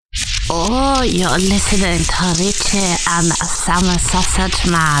Oh, you're listening to Richie and Summer Sausage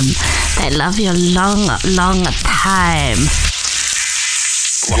Man. They love you long, long time.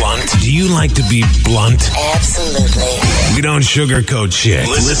 Blunt. Do you like to be blunt? Absolutely. We don't sugarcoat shit.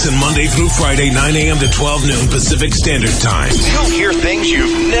 Listen Monday through Friday, 9 a.m. to 12 noon Pacific Standard Time. You'll hear things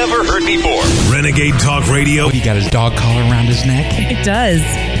you've never heard before. Renegade Talk Radio. He got his dog collar around his neck. It does.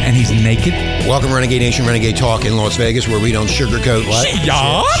 And he's naked. Welcome, Renegade Nation, Renegade Talk in Las Vegas, where we don't sugarcoat what?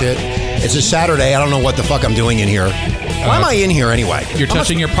 Shit. It's a Saturday. I don't know what the fuck I'm doing in here. Why am I in here anyway? You're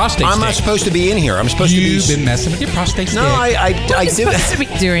touching your prostate I'm stick. not supposed to be in here. I'm supposed to be... You've been messing with your prostate stick. No, I What are you did. supposed to be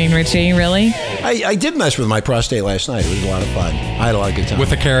doing, Richie? Really? I did mess with my prostate last night. It was a lot of fun. I had a lot of good time.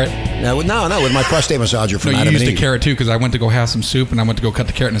 With a carrot? No, with my prostate massager from No, you Adam used and a Eve. carrot too, because I went to go have some soup and I went to go cut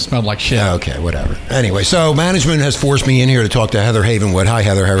the carrot and it smelled like shit. Yeah, okay, whatever. Anyway, so management has forced me in here to talk to Heather Havenwood. Hi,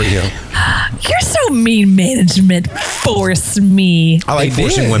 Heather. How are you? You're so mean. Management force me. I like They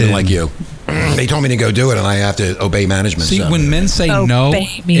forcing did. women like you. They told me to go do it, and I have to obey management. See, so. when men say no, Obey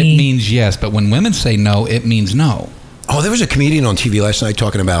it me. means yes. But when women say no, it means no. Oh, there was a comedian on TV last night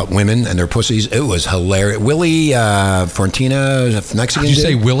talking about women and their pussies. It was hilarious. Willie Fortina, Mexican. Did you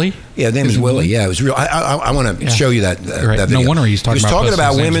say dude? Willie? Yeah, his name is Willie. Yeah, it was real. I want to show you that. Right. That No video. wonder he's talking He was about talking pussies. about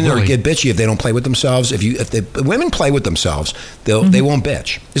His name's women or Willie. get bitchy if they don't play with themselves. If the women play with themselves, they won't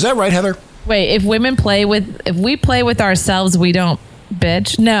bitch. Is that right, Heather? Wait, if we play with ourselves, we don't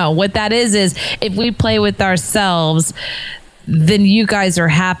bitch? No, what that is if we play with ourselves, then you guys are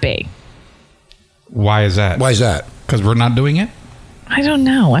happy. Why is that? Why is that? Because we're not doing it? I don't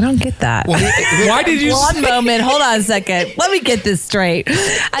know. I don't get that. Why did you One say moment. Hold on a second. Let me get this straight.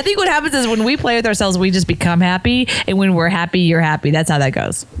 I think what happens is when we play with ourselves, we just become happy. And when we're happy, you're happy. That's how that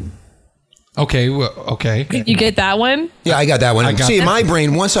goes. Okay, well, okay. You get that one? Yeah, I got that one. I got See, that. my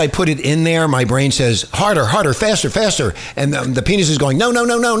brain, once I put it in there, my brain says, harder, harder, faster, faster. And the penis is going, no,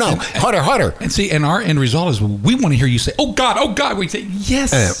 harder, harder. And see, and our end result is we want to hear you say, oh God. We say,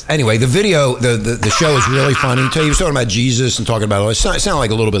 yes. Anyway, the video, the show is really funny. He was talking about Jesus and talking about it. It sounded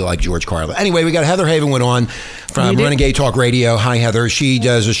like a little bit like George Carlin. Anyway, we got Heather Havenwood on from Renegade Talk Radio. Hi, Heather. She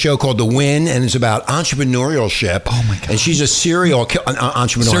does a show called The Win, and it's about entrepreneurship. Oh, my God. And she's a serial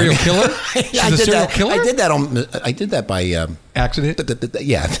entrepreneur. Serial killer? She's a serial killer? I did that by... Accident?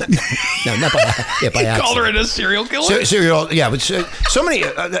 Yeah. No, not by accident. Called her in a serial killer? Cereal, yeah, but so many.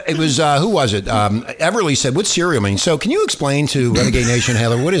 It was who was it? Everly said, "What's cereal mean?" So, can you explain to Renegade Nation,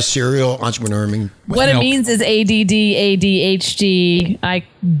 Heather, what does serial entrepreneur mean? What it means is ADD, ADHD. I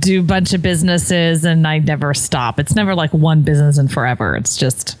do a bunch of businesses and I never stop. It's never like one business and forever. It's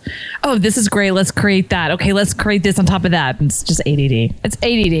just, oh, this is great. Let's create that. Okay, let's create this on top of that. It's just ADD. It's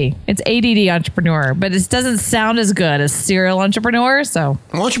ADD. It's ADD entrepreneur, but it doesn't sound as good as serial entrepreneur. So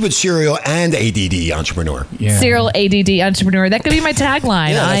Why don't you put serial and ADD entrepreneur? Yeah. serial ADD entrepreneur. That could be my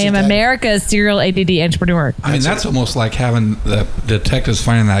tagline. Yeah, I that's am a tag. America's serial ADD entrepreneur. I mean, that's almost like having the detectives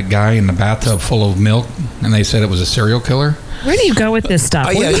finding that guy in the bathtub full of milk, and they said it was a serial killer. Where do you go with this stuff?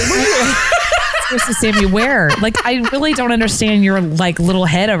 Yeah, Seriously, Sammy, where? Like, I really don't understand your like little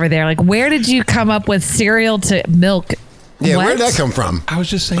head over there. Like, where did you come up with cereal to milk? yeah. What? Where did that come from? I was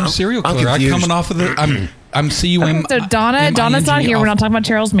just saying serial I'm killer. I'm confused. coming off of the. I'm CUM. So Donna's not here. We're not talking about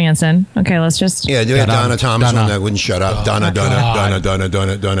Charles Manson. Okay, let's just. Yeah, do we have Donna. Donna Thomas Donna. on that? Wouldn't shut up. Donna.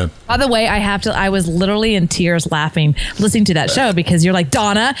 By the way, I was literally in tears laughing listening to that show because you're like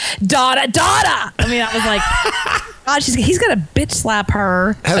Donna. I mean, I was like, God, he's gonna bitch slap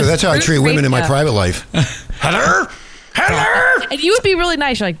her. Heather, that's how I treat women in my private life. Heather. And you would be really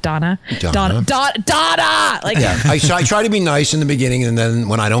nice. You're like Donna. Like, Yeah, I try to be nice in the beginning, and then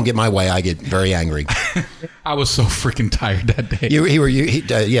when I don't get my way, I get very angry. I was so freaking tired that day.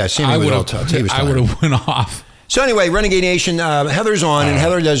 Yeah, Sammy was all tough. He was I would tired. have went off. So anyway, Renegade Nation, Heather's on, and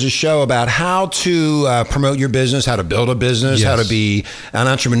Heather does a show about how to promote your business, how to build a business, Yes. how to be an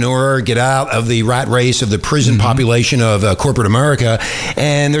entrepreneur, get out of the rat race of the prison population of corporate America.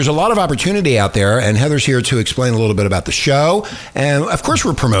 And there's a lot of opportunity out there, and Heather's here to explain a little bit about the show. And, of course,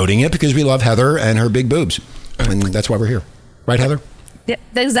 we're promoting it because we love Heather and her big boobs. And that's why we're here. Right, Heather? yeah,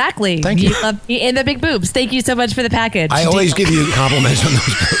 exactly. Thank you. love me and the big boobs. Thank you so much for the package. I always give you compliments on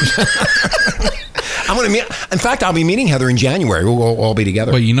those boobs. I'm going to meet. In fact, I'll be meeting Heather in January. We'll all be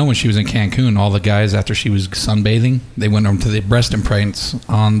together. But you know, when she was in Cancun, all the guys after she was sunbathing, they went over to the breast imprints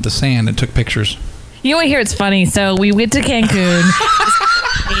on the sand and took pictures. You know what? Here it's funny. So we went to Cancun.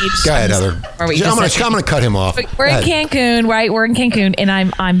 Go ahead, Heather. Or we I'm just going to cut him off. We're in Cancun, right? We're in Cancun,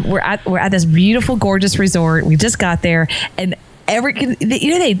 and we're at this beautiful, gorgeous resort. We just got there, and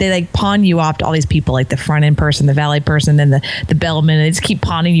they like pawn you off to all these people, like the front end person, the valet person, and the bellman. And they just keep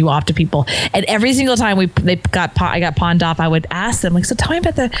pawning you off to people. And every single time I got pawned off, I would ask them, like, so tell me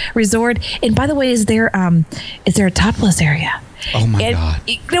about the resort. And by the way, is there a topless area? Oh my God.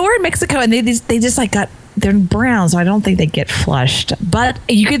 We're in Mexico, and they just like they're brown, so I don't think they get flushed. But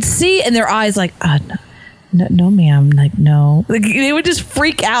you could see in their eyes, like, no, ma'am, like, no. Like, they would just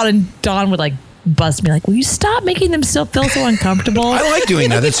freak out, and Dawn would like bust me, like, will you stop making them feel so uncomfortable? I like doing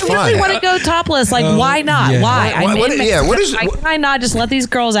that. That's fun. I really want to go topless. Like, why not? Yeah. Why? Why can I not just let these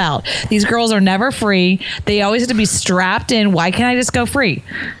girls out? These girls are never free. They always have to be strapped in. Why can't I just go free?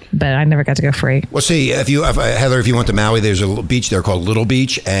 But I never got to go free. Well, see, Heather, if you went to Maui, there's a little beach there called Little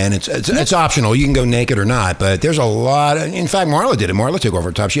Beach, and it's optional. You can go naked or not, but there's a lot. In fact, Marla did it. Marla took over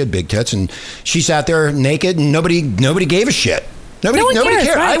the top. She had big tits, and she sat there naked, and nobody gave a shit. Nobody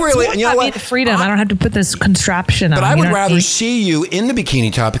cared. Right. I really, you know what? Freedom. I don't have to put this contraption on. But I would rather see you in the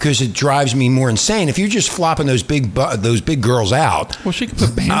bikini top because it drives me more insane. If you're just flopping those big girls out, well, she can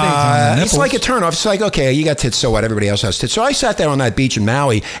put Band-Aids on the nipples. It's like a turnoff. It's like, okay, you got tits, so what? Everybody else has tits. So I sat there on that beach in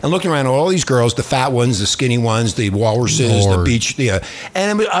Maui and looked around at all these girls, the fat ones, the skinny ones, the walruses, the beach,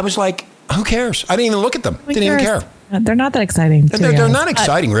 and I was like, who cares? I didn't even look at them. Didn't even care. They're not that exciting. They're not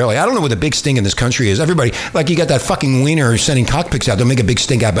exciting, really. I don't know what the big sting in this country is. Everybody, like, you got that fucking wiener sending cock pics out. Don't make a big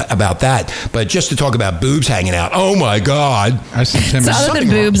stink about that. But just to talk about boobs hanging out, oh my God. I see Tim. So other than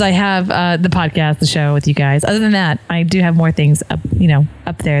boobs, I have the podcast, the show with you guys. Other than that, I do have more things up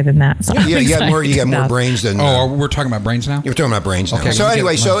there than that. So yeah, you got more brains than. We're talking about brains now. You're talking about brains now. Okay. So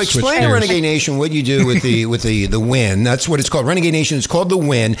anyway, explain to Renegade Nation what you do with the Win. That's what it's called. Renegade Nation. It's called the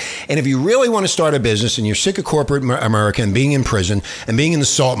Win. And if you really want to start a business and you're sick of corporate America and being in prison and being in the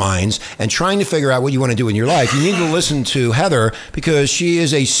salt mines and trying to figure out what you want to do in your life, you need to listen to Heather because she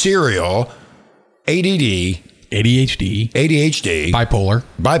is a serial ADD, ADHD, bipolar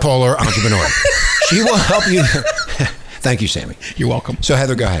entrepreneur. She will help you. Thank you, Sammy. You're welcome. So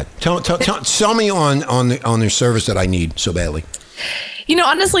Heather, go ahead. Tell me on their service that I need so badly.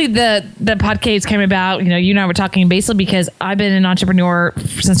 Honestly, the podcast came about, you and I were talking basically because I've been an entrepreneur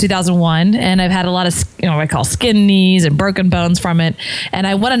since 2001 and I've had a lot of, what I call skin knees and broken bones from it. And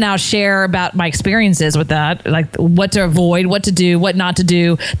I want to now share about my experiences with that, like what to avoid, what to do, what not to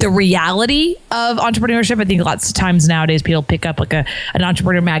do, the reality of entrepreneurship. I think lots of times nowadays people pick up like an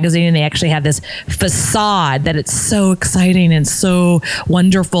entrepreneur magazine and they actually have this facade that it's so exciting and so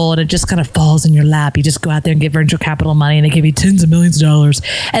wonderful and it just kind of falls in your lap. You just go out there and get venture capital money and they give you tens of millions of dollars.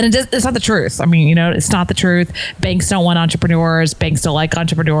 And it's not the truth. I mean, it's not the truth. Banks don't want entrepreneurs. Banks don't like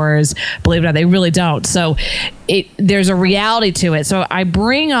entrepreneurs. Believe it or not, they really don't. So there's a reality to it. So I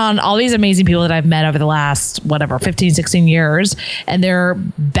bring on all these amazing people that I've met over the last, 15, 16 years. And they're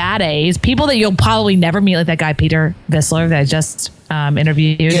bad A's, people that you'll probably never meet, like that guy, Peter Visler, that I just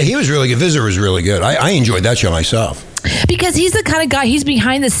interviewed. Yeah, he was really good. Visitor was really good. I enjoyed that show myself. Because he's the kind of guy, he's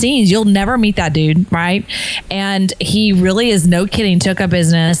behind the scenes. You'll never meet that dude, right? And he really is, no kidding, took a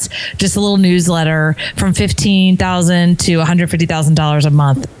business, just a little newsletter from $15,000 to $150,000 a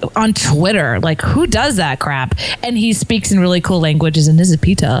month on Twitter. Like, who does that crap? And he speaks in really cool languages. And this is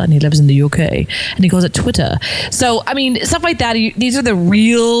Peter, and he lives in the UK, and he goes at Twitter. So, I mean, stuff like that. These are the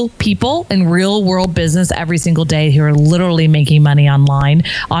real people in real world business every single day who are literally making money online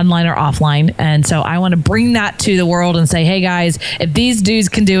or offline. And so I want to bring that to the world and say, hey guys, if these dudes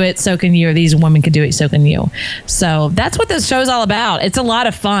can do it, so can you. Or these women can do it, so can you. So that's what this show's all about. It's a lot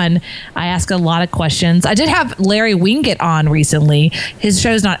of fun. I ask a lot of questions. I did have Larry Winget on recently. His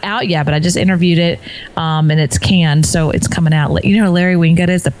show's not out yet, but I just interviewed it and it's canned, so it's coming out. You know who Larry Winget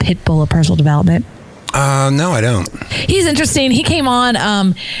is? The pit bull of personal development. No, I don't. He's interesting. He came on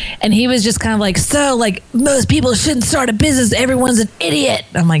and he was just kind of like, so like most people shouldn't start a business. Everyone's an idiot.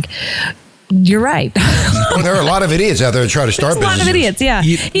 I'm like, you're right. Well, there are a lot of idiots out there that try to start businesses. A lot of idiots, yeah.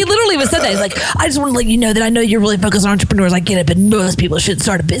 He literally was said that. He's like, I just want to let you know that I know you're really focused on entrepreneurs. I get it, but most people shouldn't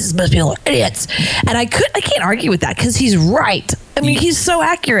start a business. Most people are idiots. And I can't argue with that because he's right. I mean, he's so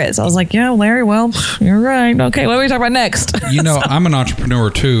accurate. So I was like, yeah, Larry, well, you're right. Okay, what are we talking about next? I'm an entrepreneur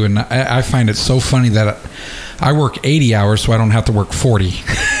too, and I find it so funny that I work 80 hours so I don't have to work 40.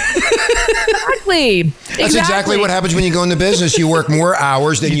 That's exactly what happens when you go into business. You work more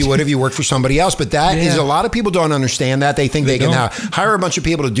hours than you would if you worked for somebody else. But that is, a lot of people don't understand that. They think they can hire a bunch of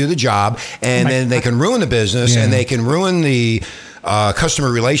people to do the job, and then they can ruin the business, and they can ruin the customer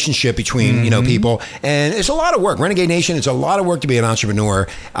relationship between people. And it's a lot of work. Renegade Nation, it's a lot of work to be an entrepreneur.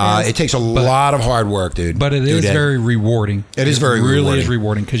 It takes a lot of hard work, dude. But it is very rewarding. It is very really rewarding. Is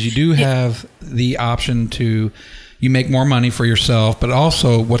rewarding because you do have the option to you make more money for yourself, but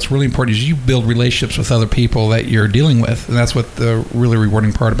also what's really important is you build relationships with other people that you're dealing with, and that's what the really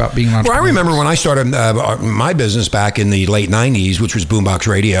rewarding part about being an entrepreneur. Well, I remember when I started my business back in the late 90s, which was Boombox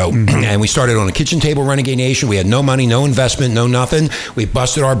Radio, and we started on a kitchen table, Renegade Nation. We had no money, no investment, no nothing. We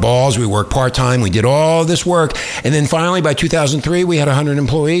busted our balls. We worked part-time. We did all this work, and then finally by 2003, we had 100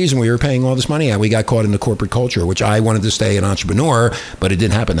 employees, and we were paying all this money out. We got caught in the corporate culture, which I wanted to stay an entrepreneur, but it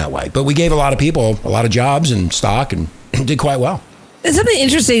didn't happen that way. But we gave a lot of people a lot of jobs and stock and did quite well. Something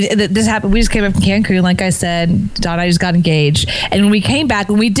interesting that this happened. We just came up from Cancun, like I said. Don and I just got engaged, and when we came back,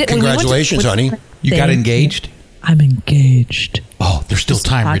 Congratulations, honey! You got engaged? I'm engaged. Oh, there's still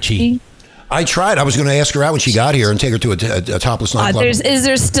time, Richie. I tried. I was going to ask her out when she got here and take her to a topless nightclub. Is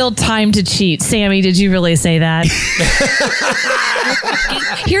there still time to cheat, Sammy? Did you really say that?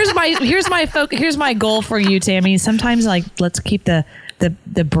 Here's my goal for you, Tammy. Sometimes, let's keep the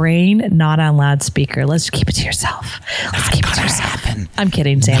brain not on loudspeaker. Let's keep it to yourself. Let's keep it to yourself. I'm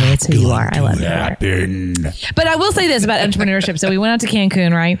kidding, Sammy. It's who you are. I love you. But I will say this about entrepreneurship. So we went out to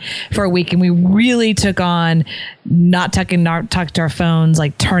Cancun, right, for a week, and we really took on not talking to our phones,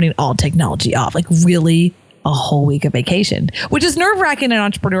 like turning all technology off, like really a whole week of vacation, which is nerve-wracking in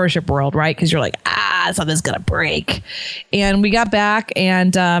an entrepreneurship world, right? Because you're like, something's gonna break. And we got back,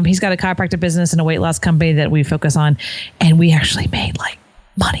 and he's got a chiropractic business and a weight loss company that we focus on, and we actually made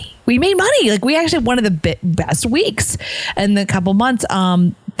money. We made money. We actually had one of the best weeks in the couple months.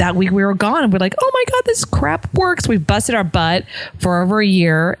 That week we were gone, and we're like, oh my God, this crap works. We busted our butt for over a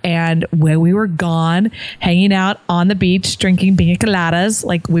year, and when we were gone, hanging out on the beach, drinking pina coladas,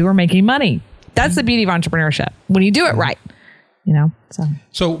 we were making money. That's the beauty of entrepreneurship when you do it right,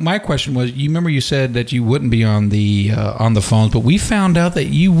 So my question was, you remember you said that you wouldn't be on the phones, but we found out that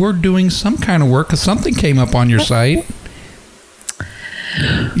you were doing some kind of work because something came up on your site.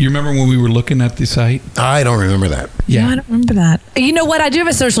 You remember when we were looking at the site? I don't remember that. Yeah, no, I don't remember that. You know what? I do have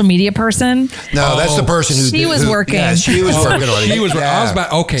a social media person. No, that's the person who she was working. Yeah, she was working on it. She was. Yeah.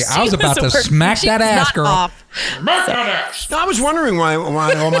 I was about to smack that ass, girl. Smack that ass. No, I was wondering why all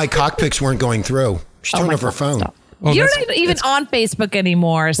my cockpicks weren't going through. She turned off her phone. Stop. Oh, you're not even on Facebook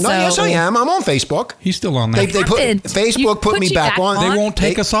anymore. So. No, yes, I am. I'm on Facebook. He's still on there. Facebook put me back on. They won't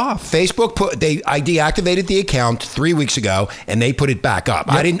take us off. Facebook I deactivated the account 3 weeks ago, and they put it back up.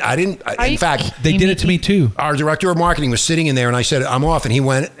 Yep. I didn't. In fact, they did it to me too. Our director of marketing was sitting in there, and I said, "I'm off," and he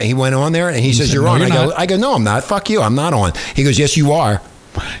went on there, and he says, "You're on." I go, "No, I'm not. Fuck you. I'm not on." He goes, "Yes, you are."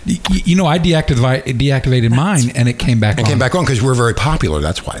 I deactivated mine, and it came back on. It came back on because we're very popular.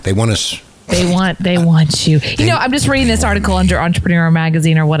 That's why they want us. They want you. I'm just reading this article under Entrepreneur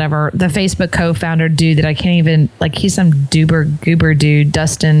Magazine or whatever. The Facebook co-founder dude that I can't even, he's some goober dude,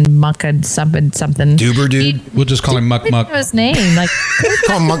 Dustin Mucka something. Duber dude? We'll just call him Muck Muck. His name.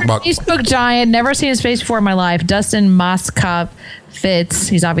 Call him Muck Muck. Facebook giant, never seen his face before in my life. Dustin Moskov Fitz,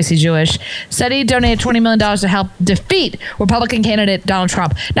 he's obviously Jewish, said he donated $20 million to help defeat Republican candidate Donald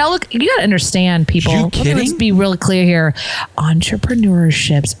Trump. Now, look, you got to understand, people. You kidding? Let's be really clear here.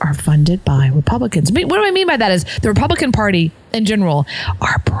 Entrepreneurships are funded by Republicans. What do I mean by that is the Republican Party in general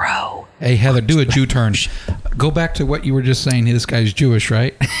are pro. Hey, Heather, do a Jew-turn. Go back to what you were just saying. This guy's Jewish,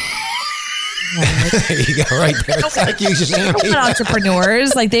 right? There you go, right there. Thank you, Sammy.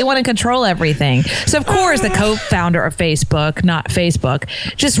 Entrepreneurs, they want to control everything. So of course, the co-founder of Facebook, not Facebook,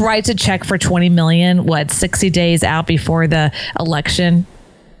 just writes a check for $20 million. 60 days out before the election?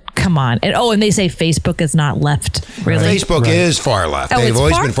 Come on. And they say Facebook is not left, really. Facebook is far left. They've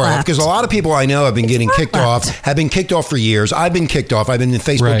always been far left because a lot of people I know have been getting kicked off, have been kicked off for years. I've been kicked off. I've been in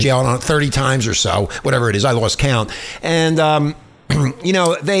Facebook jail on 30 times or so, whatever it is. I lost count. And,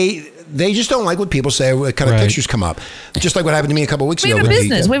 they just don't like what people say, what kind of pictures come up. Just like what happened to me a couple of weeks ago. We have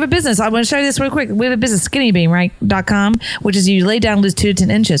a business. I want to show you this real quick. We have a business, skinnybean.com, which is you lay down, lose 2 to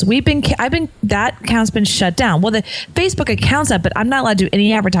 10 inches. That account's been shut down. Well, the Facebook account's up, but I'm not allowed to do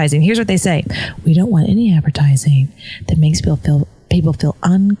any advertising. Here's what they say. We don't want any advertising that makes people feel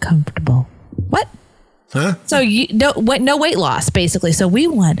uncomfortable. What? Huh? So no weight loss, basically. So we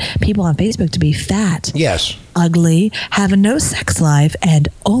want people on Facebook to be fat, yes, ugly, have no sex life, and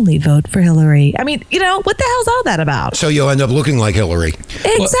only vote for Hillary. I mean, what the hell's all that about? So you'll end up looking like Hillary.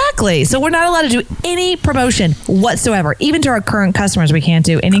 Exactly. So we're not allowed to do any promotion whatsoever. Even to our current customers, we can't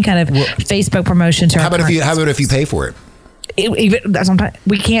do any kind of Facebook promotion to our current customers. How about if you pay for it? sometimes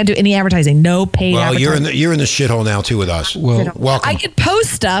we can't do any advertising. No paid Well, advertising. you're in the shithole now too with us. Well, welcome. I could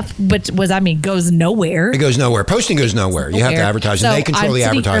post stuff, but goes nowhere. It goes nowhere. Posting goes nowhere. You have to advertise, and they control the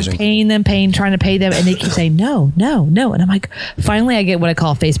advertising. Trying to pay them, and they keep saying no. And I'm like, finally, I get what I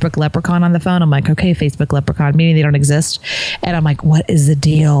call Facebook leprechaun on the phone. I'm like, okay, Facebook leprechaun, meaning they don't exist. And I'm like, what is the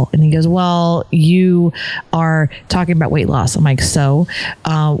deal? And he goes, well, you are talking about weight loss. I'm like, so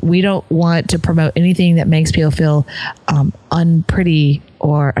we don't want to promote anything that makes people feel unpretty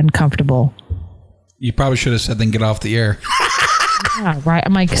or uncomfortable. you probably should have said, then get off the air. Yeah, right.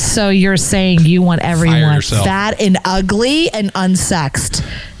 I'm like, so you're saying you want everyone yourself. fat and ugly and unsexed?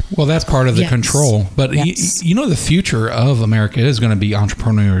 Well, that's part of the Yes. control. But Yes. you know, the future of America is going to be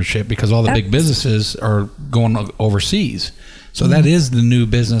entrepreneurship because all the big businesses are going overseas. So that is the new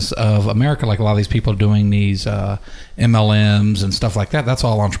business of America. Like a lot of these people doing these MLMs and stuff like that. That's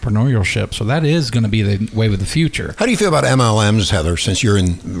all entrepreneurship. So that is going to be the wave of the future. How do you feel about MLMs, Heather, since you're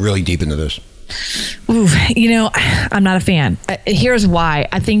really deep into this? Ooh, I'm not a fan. Here's why.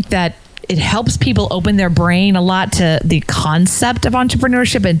 I think that it helps people open their brain a lot to the concept of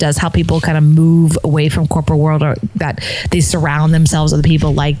entrepreneurship. It does help people kind of move away from corporate world, or that they surround themselves with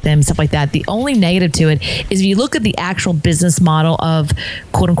people like them, stuff like that. The only negative to it is if you look at the actual business model of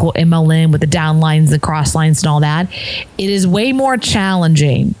quote unquote MLM with the downlines, the cross lines and all that, it is way more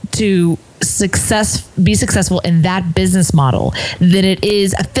challenging to be successful in that business model than it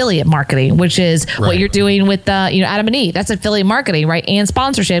is affiliate marketing, which is what you're doing with Adam and Eve. That's affiliate marketing, right? And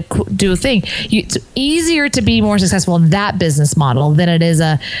sponsorship, do a thing. It's easier to be more successful in that business model than it is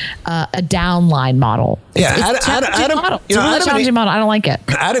a downline model. Yeah, It's a challenging model. It's a really Adam challenging model. I don't like it.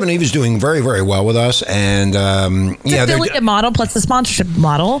 Adam and Eve is doing very, very well with us, and It's affiliate model plus the sponsorship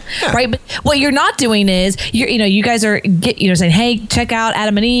model, right? But what you're not doing is you guys are saying, hey, check out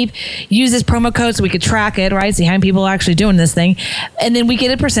Adam and Eve, use this promo code so we could track it, right? See how many people are actually doing this thing, and then we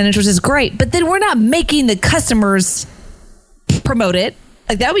get a percentage, which is great. But then we're not making the customers promote it.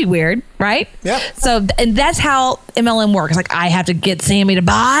 Like, that'd be weird, right? Yeah. So, and that's how MLM works. Like, I have to get Sammy to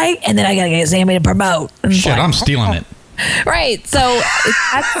buy, and then I gotta get Sammy to promote. And it's Shit, like, I'm stealing it. right. So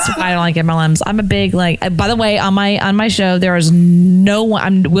that's why I don't like MLMs. I'm a big by the way, on my show, there is no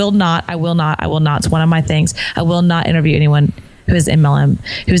one. I will not. It's one of my things. I will not interview anyone who's in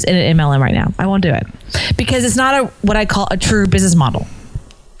an MLM right now. I won't do it because it's not what I call a true business model.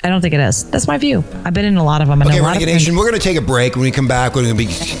 I don't think it is. That's my view. I've been in a lot of them. okay, Renegade Nation, we're going to take a break. When we come back, we're going to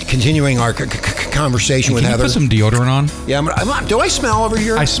be continuing our conversation with Can you Heather. put some deodorant on? Yeah, do I smell over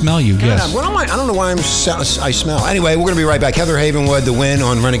here? I smell you, yes. What am I don't know why I smell. Anyway, we're going to be right back. Heather Havenwood, The Win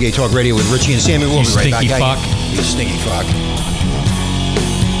on Renegade Talk Radio with Richie and Sammy. We'll be right back. Stinky fuck. You stinky fuck.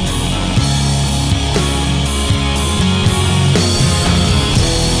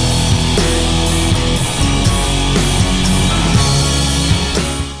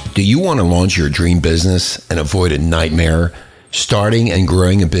 Do you want to launch your dream business and avoid a nightmare? Starting and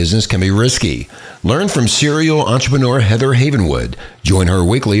growing a business can be risky. Learn from serial entrepreneur Heather Havenwood. Join her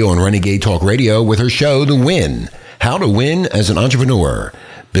weekly on Renegade Talk Radio with her show, The Win. How to win as an entrepreneur.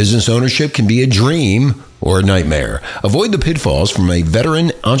 Business ownership can be a dream or a nightmare. Avoid the pitfalls from a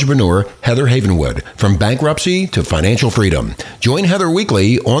veteran entrepreneur, Heather Havenwood, from bankruptcy to financial freedom. Join Heather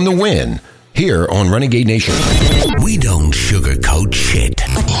weekly on The Win, here on Renegade Nation. We don't sugarcoat shit.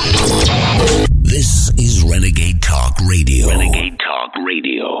 This is Renegade Talk Radio. Renegade Talk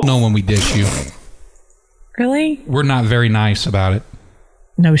Radio. No, when we dish you. Really? We're not very nice about it.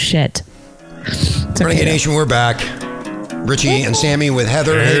 No shit. Renegade Nation, we're back. Richie and Sammy with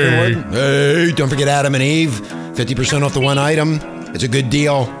Heather Havenwood. Hey, don't forget Adam and Eve. 50% off the one item. It's a good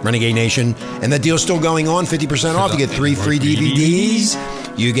deal, Renegade Nation. And that deal's still going on, 50% off. You get 3 free DVDs.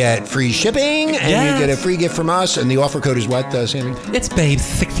 You get free shipping, and you get a free gift from us. And the offer code is what, Sammy? It's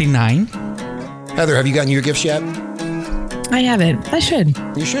Babe69. Heather, have you gotten your gifts yet? I haven't. I should.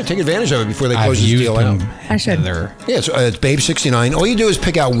 You should take advantage of it before they I've close this used deal them. out. I should. Heather. Yeah, it's Babe69. All you do is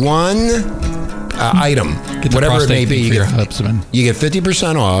pick out one item, Get the whatever it may prostate be. for your husband. You get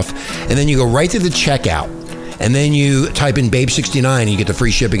 50% off, and then you go right to the checkout. And then you type in Babe69, and you get the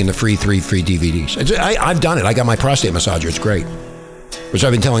free shipping and the 3 free DVDs. I've done it. I got my prostate massager. It's great. Which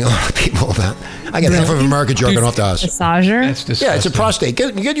I've been telling a lot of people about. I got half of America jerking off to us. Massager? That's disgusting. Yeah, it's a prostate.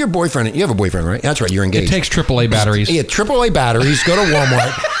 Get your boyfriend. You have a boyfriend, right? That's right. You're engaged. It takes AAA batteries. Yeah, AAA batteries. Go to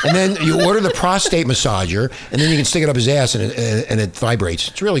Walmart, and then you order the prostate massager, and then you can stick it up his ass, and it vibrates.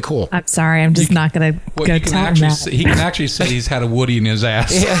 It's really cool. I'm sorry. I'm just not going to Well, go you can tell him actually that. say, he can actually say he's had a Woody in his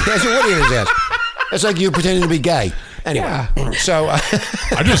ass. Yeah, there's a Woody in his ass. That's like you pretending to be gay. Anyway, so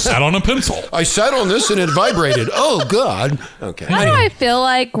I just sat on a pencil. I sat on this and it vibrated. Oh, God. Okay. Why do I feel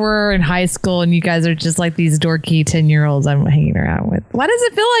like we're in high school and you guys are just like these dorky 10-year-olds I'm hanging around with? Why does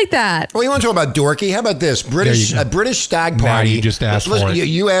it feel like that? Well, you want to talk about dorky? How about this? A British stag Now party. you just asked for it.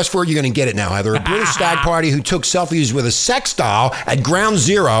 You asked for it. You're going to get it now, Heather. A British stag party who took selfies with a sex doll at Ground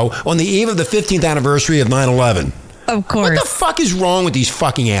Zero on the eve of the 15th anniversary of 9/11. Of course. What the fuck is wrong with these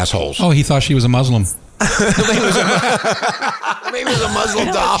fucking assholes? Oh, he thought she was a Muslim. Maybe it was a Muslim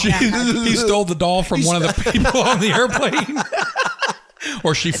doll. He stole the doll from one of the people on the airplane.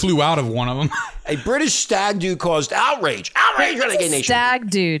 Or she flew out of one of them. A British stag do caused outrage. Outrage, Renegade Nation. Stag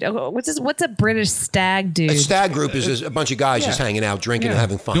dude. Oh, what's a British stag dude? A stag group is a bunch of guys just hanging out, drinking, and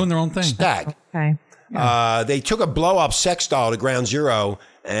having fun. Doing their own thing. Stag. Okay. They took a blow-up sex doll to Ground Zero,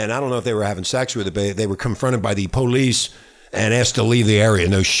 and I don't know if they were having sex with it, but they were confronted by the police and asked to leave the area.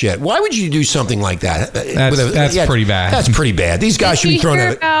 No shit. Why would you do something like that? That's pretty bad. That's pretty bad. These guys should be thrown out. Did you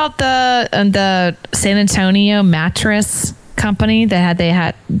hear about the San Antonio mattress company that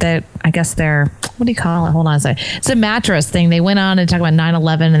I guess they're, what do you call it? Hold on a second. It's a mattress thing. They went on and talked about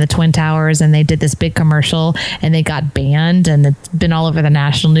 9/11 and the Twin Towers, and they did this big commercial, and they got banned, and it's been all over the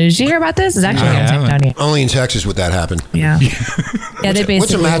national news. Did you hear about this? It's actually in San Antonio. Only in Texas would that happen. Yeah. Yeah, they basically.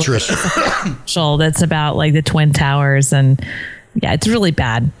 What's a mattress? That's about like the Twin Towers, and yeah, it's really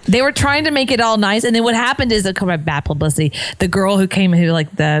bad. They were trying to make it all nice, and then what happened is it come about bad publicity. The girl who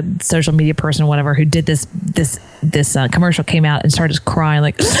like the social media person, whatever, who did this commercial came out and started crying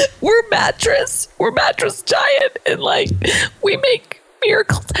like, "We're mattress giant, and like we make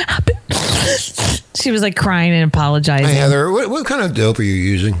miracles happen." She was like crying and apologizing. Hey Heather, what kind of dope are you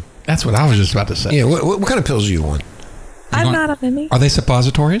using? That's what I was just about to say. Yeah, what kind of pills do you want? I'm not on any. Are they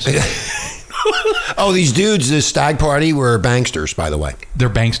suppositories? Oh, these dudes, this stag party were banksters, by the way. They're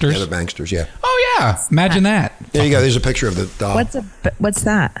banksters? Yeah, they're banksters, yeah. Oh, yeah. Imagine that. There you go. There's a picture of the doll. What's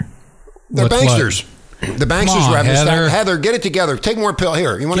that? They're What's banksters. The banksters on, were having Heather. Heather, get it together. Take more pill.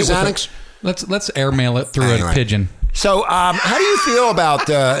 Here, you want a Xanax? Let's airmail it through Anyway. a pigeon. So, how do you feel about,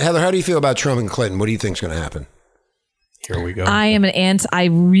 Heather, how do you feel about Trump and Clinton? What do you think is going to happen? Here we go. I am I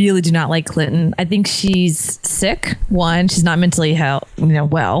really do not like Clinton. I think she's sick. One, she's not mentally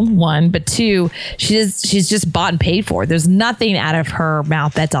well. One, but two, she's just bought and paid for. There's nothing out of her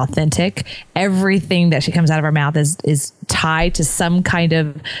mouth that's authentic. Everything that she comes out of her mouth is tied to some kind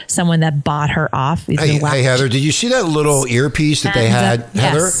of someone that bought her off. Hey, Heather, did you see that little earpiece that they had?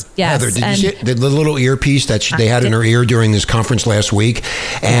 Heather? Yes. Heather, did you see the little earpiece that they had in her ear during this conference last week?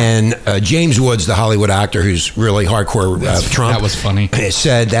 And James Woods, the Hollywood actor who's really hardcore Trump. That was funny.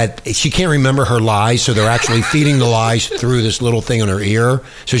 Said that she can't remember her lies, so they're actually feeding the lies through this little thing in her ear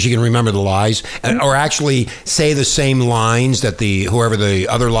so she can remember the lies, or actually say the same lines that whoever the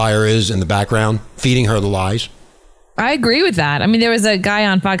other liar is in the background, feeding her the lies. I agree with that. I mean, there was a guy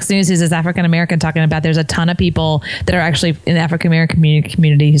on Fox News who's this African American talking about there's a ton of people that are actually in the African American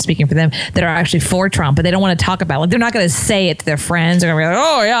community who's speaking for them that are actually for Trump, but they don't want to talk about it. Like, they're not going to say it to their friends. They're going to be like,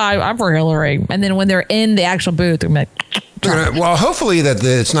 "Oh yeah, I'm for Hillary," and then when they're in the actual booth, they're going to be like, well, hopefully that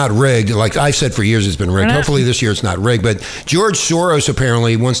it's not rigged. Like I've said for years, it's been rigged. Hopefully this year it's not rigged. But George Soros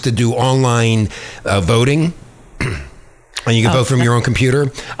apparently wants to do online voting, and you can vote from your own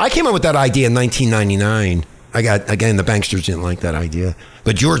computer. I came up with that idea in 1999. The banksters didn't like that idea,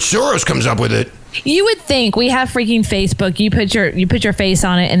 but George Soros comes up with it. You would think we have freaking Facebook. You put your face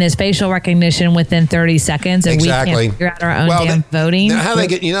on it, and there's facial recognition within 30 seconds, and Exactly. we can't figure out our own damn voting. You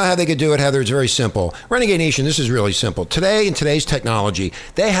know how they could do it, Heather? It's very simple. Renegade Nation, this is really simple. Today, in today's technology,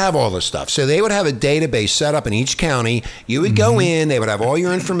 they have all this stuff. So they would have a database set up in each county. You would go in, they would have all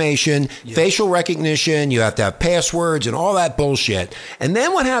your information, facial recognition, you have to have passwords and all that bullshit. And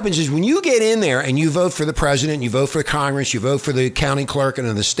then what happens is when you get in there and you vote for the president, you vote for the Congress, you vote for the county clerk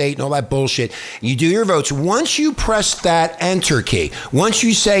and the state and all that bullshit, you do your votes. Once you press that enter key, once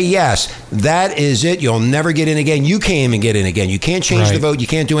you say yes, that is it. You'll never get in again. You can't even get in again. You can't change the vote. You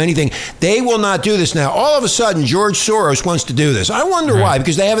can't do anything. They will not do this now. All of a sudden, George Soros wants to do this. I wonder why,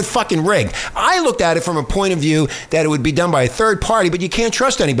 because they have it fucking rigged. I looked at it from a point of view that it would be done by a third party, but you can't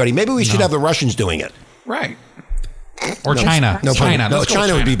trust anybody. Maybe we should have the Russians doing it. Right. Or China.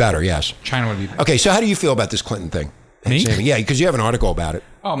 China would be better, yes. China would be better. Okay, so how do you feel about this Clinton thing? Me? Sammy? Yeah, because you have an article about it.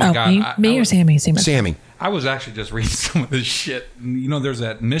 Oh, my God. Me or Sammy? Sammy. I was actually just reading some of this shit. You know, there's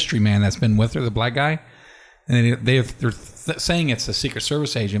that mystery man that's been with her, the black guy. And they're saying it's a Secret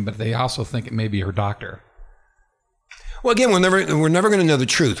Service agent, but they also think it may be her doctor. Well, again, we're never going to know the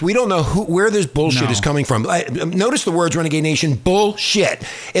truth. We don't know where this bullshit No. is coming from. Notice the words, Renegade Nation, bullshit.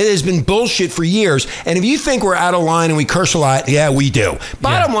 It has been bullshit for years. And if you think we're out of line and we curse a lot, yeah, we do.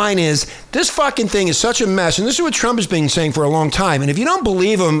 Bottom line is, this fucking thing is such a mess. And this is what Trump has been saying for a long time. And if you don't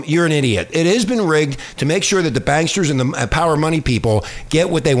believe him, you're an idiot. It has been rigged to make sure that the banksters and the power money people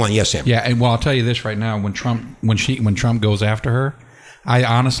get what they want. Yes, Sam. Yeah, and well, I'll tell you this right now: when Trump goes after her, I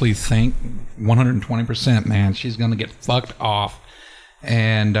honestly think 120%, man, she's going to get fucked off,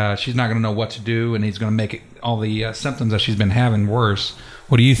 and she's not going to know what to do, and he's going to make all the symptoms that she's been having worse.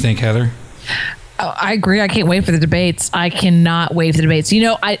 What do you think, Heather? Oh, I agree. I can't wait for the debates. I cannot wait for the debates. You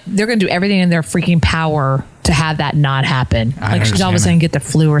know, they're going to do everything in their freaking power to have that not happen. Like she's all of a sudden get the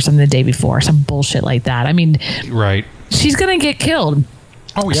flu or something the day before, some bullshit like that. I mean, right? She's going to get killed.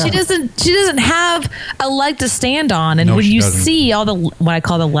 Oh yeah. She doesn't have a leg to stand on. And No, when she you doesn't. see all the what I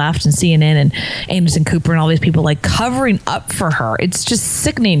call the left and CNN and Anderson Cooper and all these people like covering up for her, it's just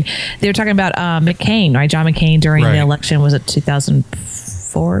sickening. They were talking about McCain, right? John McCain during Right. the election, was it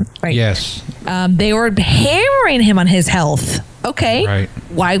 2004? Right. Yes. They were hammering him on his health. Okay. Right.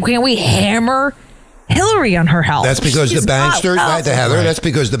 Why can't we hammer Hillary on her health? That's because She's the banksters, not right, Heather, Right. that's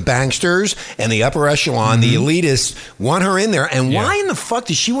because the banksters and the upper echelon, the elitists, want her in there. And why in the fuck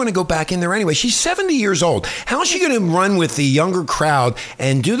does she want to go back in there anyway? She's 70 years old. How is she going to run with the younger crowd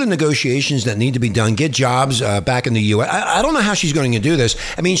and do the negotiations that need to be done, get jobs back in the U.S.? I don't know how she's going to do this.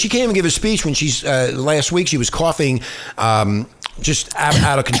 I mean, she can't even give a speech when she's, last week, she was coughing just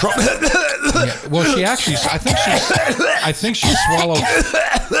out of control. Yeah. Well, she actually, I think she swallowed.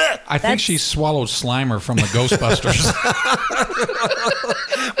 I think she swallowed Slimer from the Ghostbusters.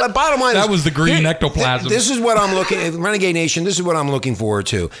 But bottom line That is, was the green ectoplasm. This is what I'm looking Renegade Nation. This is what I'm looking forward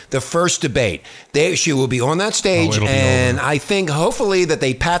to. The first debate. She will be on that stage, it'll be and over. I think hopefully that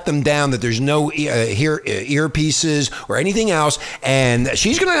they pat them down, that there's no earpieces or anything else, and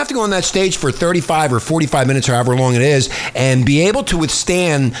she's going to have to go on that stage for 35 or 45 minutes, or however long it is, and be able to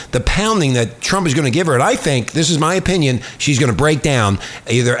withstand the pounding that Trump is going to give her. And I think, this is my opinion, she's going to break down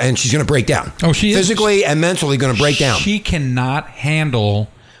and she's going to break down. Oh, she is. Physically and mentally going to break down. She cannot handle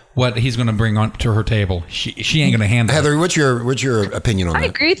what he's going to bring on to her table. She ain't going to handle Heather, it. what's your opinion on I that?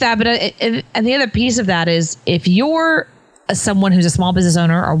 agree with that, but and the other piece of that is if you're someone who's a small business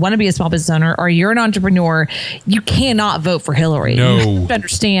owner or want to be a small business owner or you're an entrepreneur, you cannot vote for Hillary. No. You have to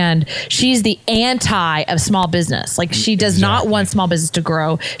understand she's the anti of small business. Like she does not want small business to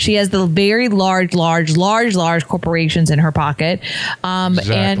grow. She has the very large corporations in her pocket.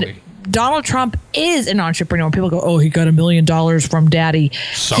 Exactly. And Donald Trump is an entrepreneur. People go, "Oh, he got $1 million from Daddy."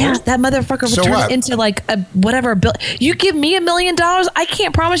 So? Yeah, that motherfucker So will turn what? into like a whatever. You give me $1 million, I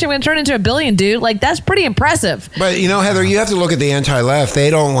can't promise you I'm going to turn into $1 billion, dude. Like that's pretty impressive. But you know, Heather, you have to look at the anti-left.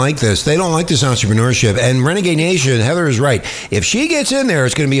 They don't like this. They don't like this entrepreneurship. And Renegade Nation, Heather is right. If she gets in there,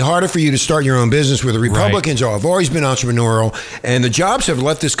 it's going to be harder for you to start your own business. Where the Republicans have always been entrepreneurial, and the jobs have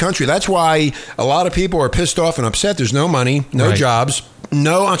left this country. That's why a lot of people are pissed off and upset. There's no money, no Right. jobs,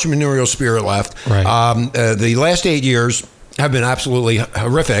 no entrepreneurial spirit left. Right. The last 8 years have been absolutely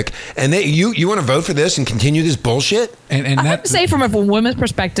horrific. And you want to vote for this and continue this bullshit? And I have that to say, from a woman's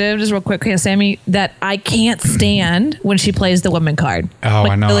perspective, just real quick, Sammy, that I can't stand when she plays the woman card. Oh,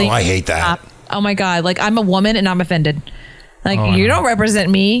 I know. Oh, I hate that. Oh my God! Like I'm a woman and I'm offended. Like Oh, I you know. don't represent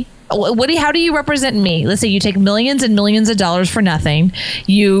me. How do you represent me? Let's say you take millions and millions of dollars for nothing.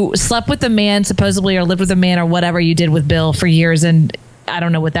 You slept with a man supposedly, or lived with a man, or whatever you did with Bill for years, and I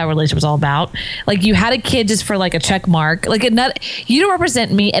don't know what that relationship was all about. Like you had a kid just for like a check mark. Like you don't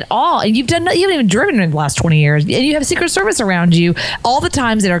represent me at all, and you haven't even driven in the last 20 years, and you have Secret Service around you all the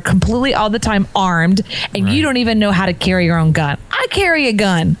times that are completely all the time armed, and you don't even know how to carry your own gun. I carry a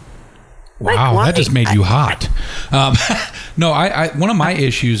gun. Wow, why? that just made you hot. No, I one of my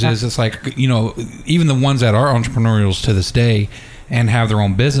issues is it's like, you know, even the ones that are entrepreneurials to this day and have their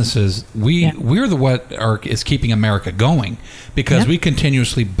own businesses, we're is keeping America going, because we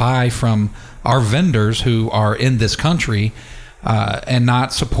continuously buy from our vendors who are in this country and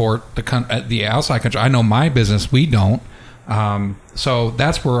not support the outside country. I know my business, we don't. So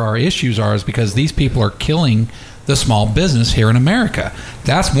that's where our issues are, is because these people are killing the small business here in America.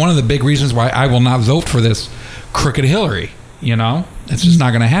 That's one of the big reasons why I will not vote for this crooked Hillary. You know, it's just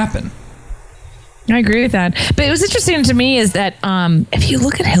not going to happen. I agree with that. But it was interesting to me is that if you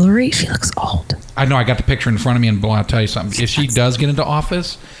look at Hillary, she looks old. I know, I got the picture in front of me, and boy, I'll tell you something. If she does get into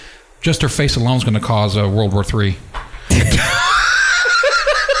office, just her face alone is going to cause World War III.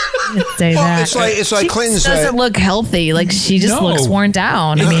 Say that. It's like She Clinton just said. doesn't look healthy. Like she just No. looks worn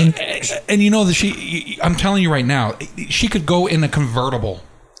down. I mean, And you know that I'm telling you right now, she could go in a convertible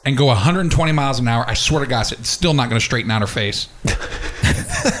and go 120 miles an hour, I swear to God, it's still not going to straighten out her face.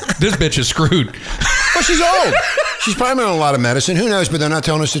 This bitch is screwed. Well, she's old. She's probably on a lot of medicine. Who knows? But they're not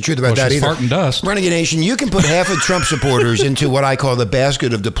telling us the truth about that she's either. farting dust. Renegade Nation, you can put half of Trump supporters into what I call the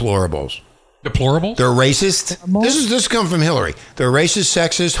basket of deplorables. Deplorable? They're racist. This comes from Hillary. They're racist,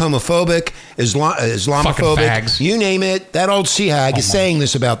 sexist, homophobic, Islamophobic. fags. You name it. That old sea hag is saying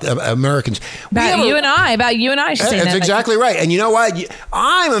this about Americans. About you and I. She's saying That's that. exactly right. And you know what?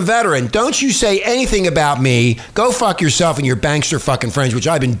 I'm a veteran. Don't you say anything about me. Go fuck yourself and your bankster fucking friends, which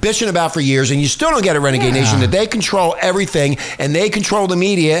I've been bitching about for years, and you still don't get it, Renegade Nation, that they control everything and they control the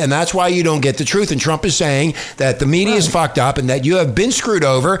media, and that's why you don't get the truth. And Trump is saying that the media is fucked up and that you have been screwed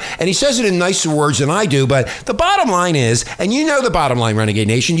over, and he says it in nicer words than I do, but the bottom line is, and you know the bottom line, Renegade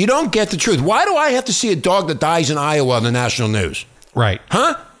Nation, you don't get the truth. Why do I have to see a dog that dies in Iowa on the national news? Right.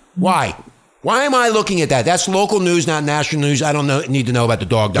 Huh? Why? Why am I looking at that? That's local news, not national news. I don't need to know about the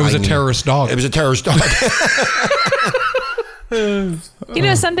dog dying. It was a terrorist dog. It was a terrorist dog. You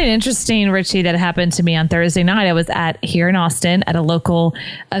know, something interesting, Richie, that happened to me on Thursday night. I was here in Austin at a local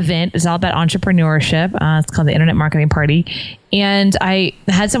event. It's all about entrepreneurship. It's called the Internet Marketing Party. And I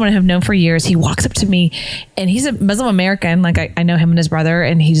had someone I've known for years. He walks up to me and he's a Muslim American. Like I know him and his brother.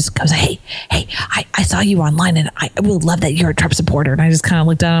 And he just goes, hey, I saw you online and I would love that you're a Trump supporter. And I just kind of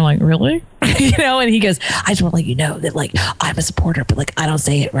looked at him like, really? You know, and he goes, I just want to let you know that like I'm a supporter, but like I don't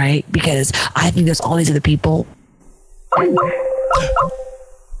say it right because I think there's all these other people.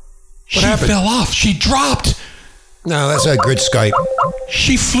 She fell off. She dropped. No, that's a good Skype.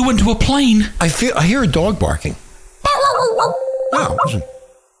 She flew into a plane. I hear a dog barking. No, listen.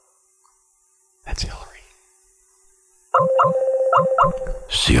 That's Hillary.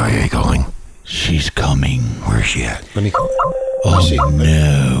 CIA calling. She's coming. Where's she at? Let me call. Oh,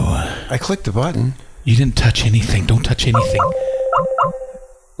 no. I clicked the button. You didn't touch anything. Don't touch anything.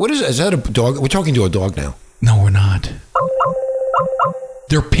 What is that? Is that a dog? We're talking to a dog now. No, we're not.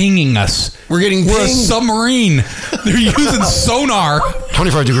 They're pinging us. We're a pinged. Submarine. They're using sonar.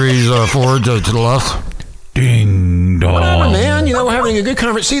 25 degrees forward to the left. Ding dong. Whatever, man. You know, we're having a good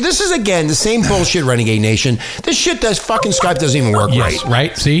conversation. See, this is, again, the same bullshit, Renegade Nation. This shit fucking Skype doesn't even work yes,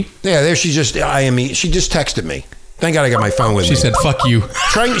 right. See? Yeah, there she just texted me. Thank God I got my phone with me. She said, fuck you.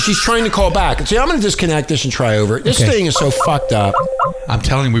 She's trying to call back. And see, I'm going to disconnect this and try over. This thing is so fucked up. I'm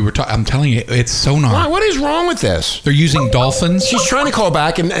telling you, it's sonar. What is wrong with this? They're using dolphins. She's trying to call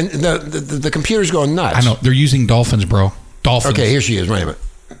back, and the computer's going nuts. I know. They're using dolphins, bro. Dolphins. Okay, here she is. Wait a minute.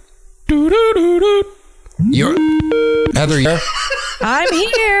 Heather, you're... I'm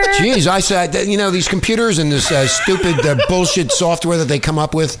here. Jeez, I said, these computers and this stupid bullshit software that they come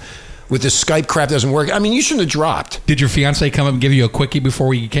up with this Skype crap doesn't work. I mean, you shouldn't have dropped. Did your fiance come up and give you a quickie before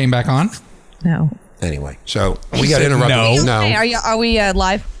we came back on? No. Anyway, so we got interrupted. No. Hey, are we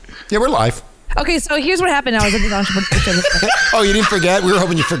live? Yeah, we're live. Okay, so here's what happened. I was at the entrepreneur. Oh, you didn't forget? We were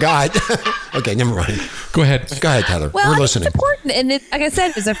hoping you forgot. Okay, never mind. Go ahead. Go ahead, Heather. Well, we're listening. It's important. And like I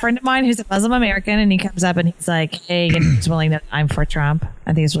said, there's a friend of mine who's a Muslim American, and he comes up and he's like, hey, he's willing that I'm for Trump.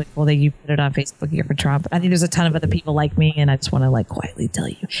 I think it's really cool that you put it on Facebook, you're for Trump. I think there's a ton of other people like me, and I just want to like quietly tell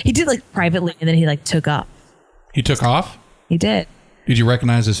you. He did like privately, and then he like took off. He took off? He did. Did you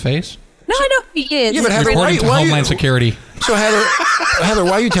recognize his face? No, I know who he is. Yeah, but Heather, according to Homeland Security. So Heather,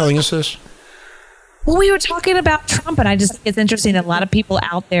 why are you telling us this? Well, we were talking about Trump, and I just think it's interesting that a lot of people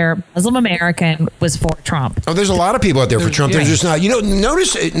out there, Muslim American, was for Trump. Oh, there's a lot of people out there for Trump. Yeah. There's just not.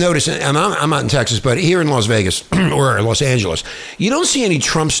 Notice, and I'm out in Texas, but here in Las Vegas or Los Angeles, you don't see any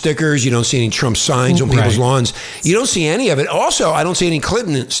Trump stickers. You don't see any Trump signs on people's lawns. You don't see any of it. Also, I don't see any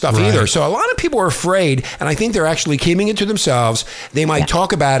Clinton stuff either. So a lot of people are afraid, and I think they're actually keeping it to themselves. They might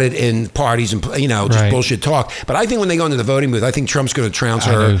talk about it in parties and just bullshit talk. But I think when they go into the voting booth, I think Trump's going to trounce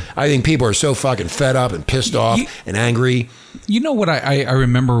her. I think people are so fucking fed up and pissed off and angry. You know what? I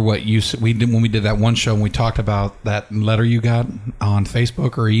remember what you said we did when we did that one show and we talked about that letter you got on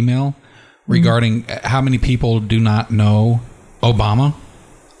Facebook or email regarding how many people do not know Obama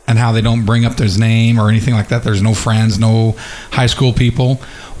and how they don't bring up his name or anything like that. There's no friends, no high school people.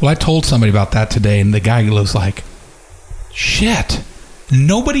 Well, I told somebody about that today, and the guy was like, shit.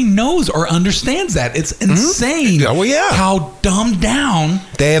 Nobody knows or understands that. It's insane. Oh, yeah. How dumbed down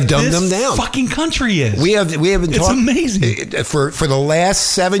they have dumbed them down. Fucking country is. We have been. It's amazing for the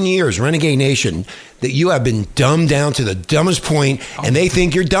last 7 years, Renegade Nation. That you have been dumbed down to the dumbest point, and they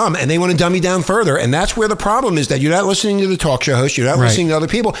think you're dumb, and they want to dumb you down further. And that's where the problem is, that you're not listening to the talk show host, you're not listening to other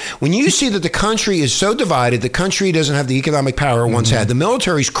people. When you see that the country is so divided, the country doesn't have the economic power it once had. The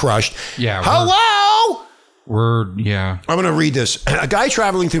military's crushed. Yeah. Hello. Yeah. I'm going to read this. A guy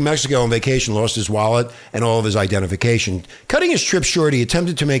traveling through Mexico on vacation lost his wallet and all of his identification. Cutting his trip short, he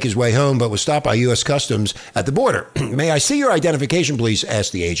attempted to make his way home, but was stopped by U.S. Customs at the border. May I see your identification, please?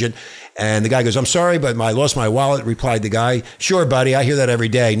 Asked the agent. And the guy goes, I'm sorry, but I lost my wallet, replied the guy. Sure, buddy, I hear that every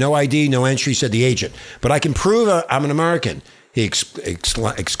day. No ID, no entry, said the agent. But I can prove I'm an American. He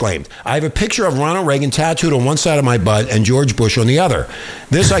exclaimed. I have a picture of Ronald Reagan tattooed on one side of my butt and George Bush on the other.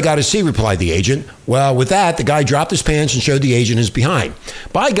 This I got to see, replied the agent. Well, with that, the guy dropped his pants and showed the agent his behind.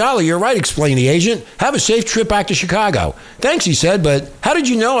 By golly, you're right, explained the agent. Have a safe trip back to Chicago. Thanks, he said, but how did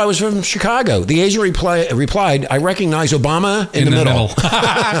you know I was from Chicago? The agent replied, I recognize Obama in the middle.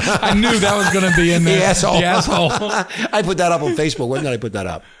 I knew that was going to be in there. The asshole. The asshole. I put that up on Facebook. When did I put that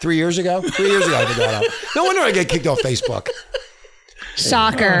up? 3 years ago? 3 years ago I put that up. No wonder I get kicked off Facebook.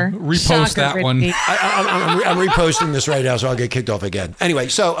 Shocker. Repost Shocker, that one. Ricky. I'm reposting this right now, so I'll get kicked off again. Anyway,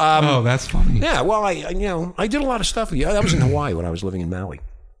 so Oh, that's funny. yeah. Well, I did a lot of stuff. Yeah, that was in Hawaii when I was living in Maui.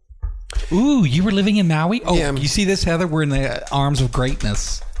 Ooh, you were living in Maui? Oh, Yeah. you see this, Heather? We're in the arms of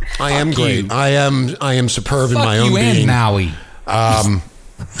greatness. I am Fuck great. you. I am superb in Fuck my you own and being. Maui.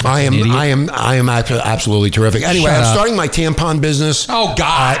 I am absolutely terrific. Anyway, Shut I'm up. starting my tampon business. Oh,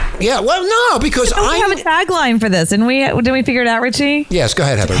 God. Yeah. Well, no, because We have a tagline for this, and didn't we figure it out, Richie? Yes, go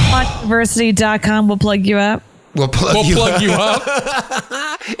ahead, Heather. University.com will plug you up. We'll plug We'll plug you up.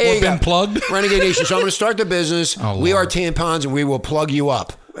 There We've you been go. plugged. Renegade Nation. So I'm going to start the business. Oh, We are Lord. tampons, and we will plug you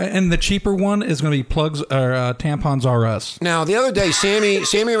up. And the cheaper one is going to be plugs or tampons are us. Now, the other day, Sammy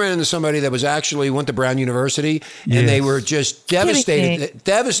ran into somebody that was actually went to Brown University, and they Yes. were just devastated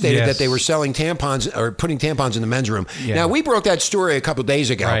Yes. that they were selling tampons or putting tampons in the men's room. Yeah. Now, we broke that story a couple days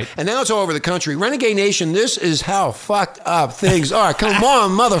ago, Right. and now it's all over the country. Renegade Nation, this is how fucked up things are. Come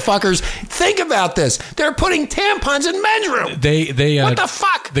on, motherfuckers. Think about this. They're putting tampons in men's room. They What the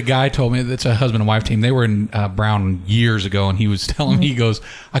fuck? The guy told me it's a husband and wife team. They were in Brown years ago, and he was telling me, he goes,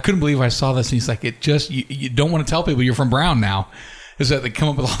 I couldn't believe I saw this. And he's like, you don't want to tell people you're from Brown now. Is that they come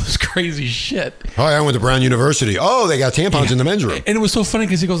up with all this crazy shit. Hi, I went to Brown University. Oh, they got tampons in the men's room. And it was so funny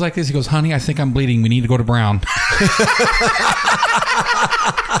because he goes like this. He goes, honey, I think I'm bleeding. We need to go to Brown.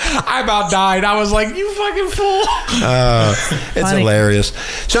 I about died. I was like, you fucking fool. It's Funny. hilarious.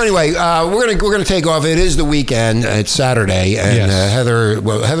 So anyway, we're gonna take off. It is the weekend. It's Saturday, and Yes.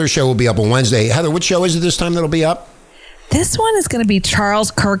 Heather's show will be up on Wednesday. Heather, what show is it this time that'll be up? This one is going to be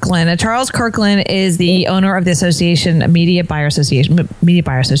Charles Kirkland. And Charles Kirkland is the owner of the association, Media Buyer Association.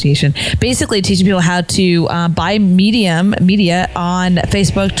 Basically teaching people how to buy media on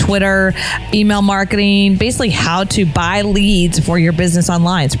Facebook, Twitter, email marketing, basically how to buy leads for your business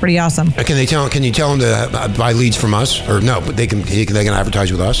online. It's pretty awesome. Can you tell them to buy leads from us, or no? But they can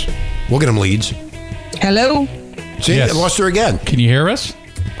advertise with us. We'll get them leads. Hello? See, Yes. I lost her again. Can you hear us?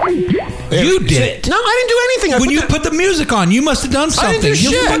 You did it. No, I didn't do anything. When you put the music on, you must have done I something. didn't do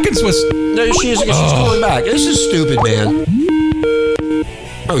You shit. fucking Swiss. There she is again. She's calling back. This is stupid, man.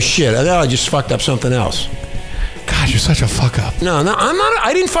 Oh shit! I just fucked up something else. God, you're such a fuck up. No, I'm not.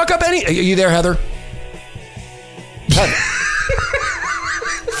 I didn't fuck up any. Are you there, Heather? Heather.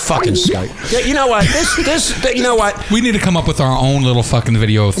 Fucking Skype. Yeah, you know what? You know what? We need to come up with our own little fucking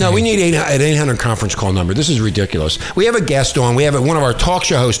video thing. No, we need an 800 conference call number. This is ridiculous. We have a guest on. We have one of our talk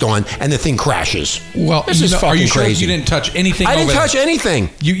show hosts on, and the thing crashes. Well, this is are fucking you sure crazy. you didn't touch anything? I didn't over touch there? anything.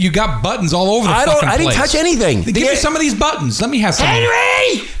 You got buttons all over the fucking place. I didn't touch anything. Give me some of these buttons. Let me have some.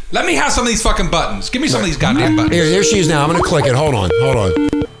 Henry! Let me have some of these fucking buttons. Give me some of these goddamn buttons. Here, there she is now. I'm going to click it. Hold on.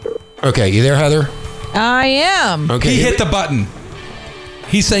 Okay, you there, Heather? I am. Okay. He hit the button.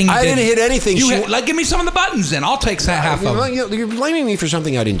 He's saying I didn't hit anything. Give me some of the buttons then. I'll take half of them. You're blaming me for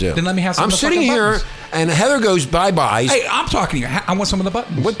something I didn't do. Then let me have some I'm of the sitting fucking here, buttons. and Heather goes bye-bye. Hey, I'm talking to you. I want some of the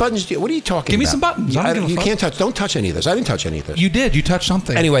buttons. What buttons do you... What are you talking Give me about? some buttons. I don't give a You fuck. can't touch... Don't touch any of this. I didn't touch any of this. You did. You touched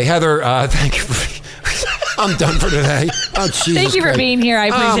something. Anyway, Heather, thank you for... I'm done for today. Oh, Jesus Thank you for Christ. being here. I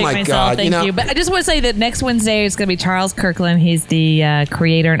appreciate Oh, my myself. God. Thank you. But I just want to say that next Wednesday it's going to be Charles Kirkland. He's the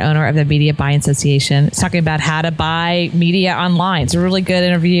creator and owner of the Media Buying Association. It's talking about how to buy media online. It's a really good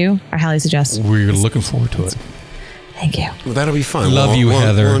interview. I highly suggest. We're looking forward to it. Thank you. Well, that'll be fun. Love you,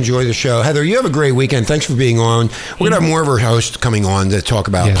 Heather. We'll enjoy the show. Heather, you have a great weekend. Thanks for being on. We're going to have more of our hosts coming on to talk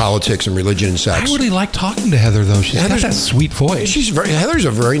about Yes. politics and religion and I sex. really like talking to Heather, though. She's got that sweet voice. Heather's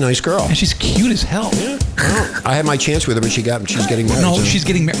a very nice girl. And she's cute as hell. Well, I had my chance with her, but she's getting married. No, so- she's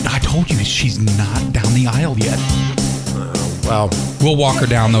getting married. I told you she's not down the aisle yet. Well, We'll walk her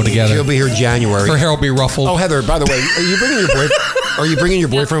down, though, together. she'll be here in January. Her hair will be ruffled. Oh, Heather, by the way, are you bringing your boyfriend? Are you bringing your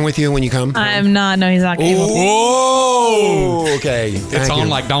boyfriend with you when you come? I'm not. No, he's not able to. Whoa! Okay. It's on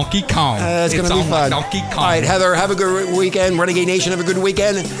like Donkey Kong. It's going to be fun. Like Donkey Kong. All right, Heather, have a good weekend. Renegade Nation, have a good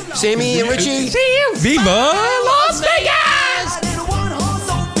weekend. Sammy and Richie. See you. Viva Las Vegas!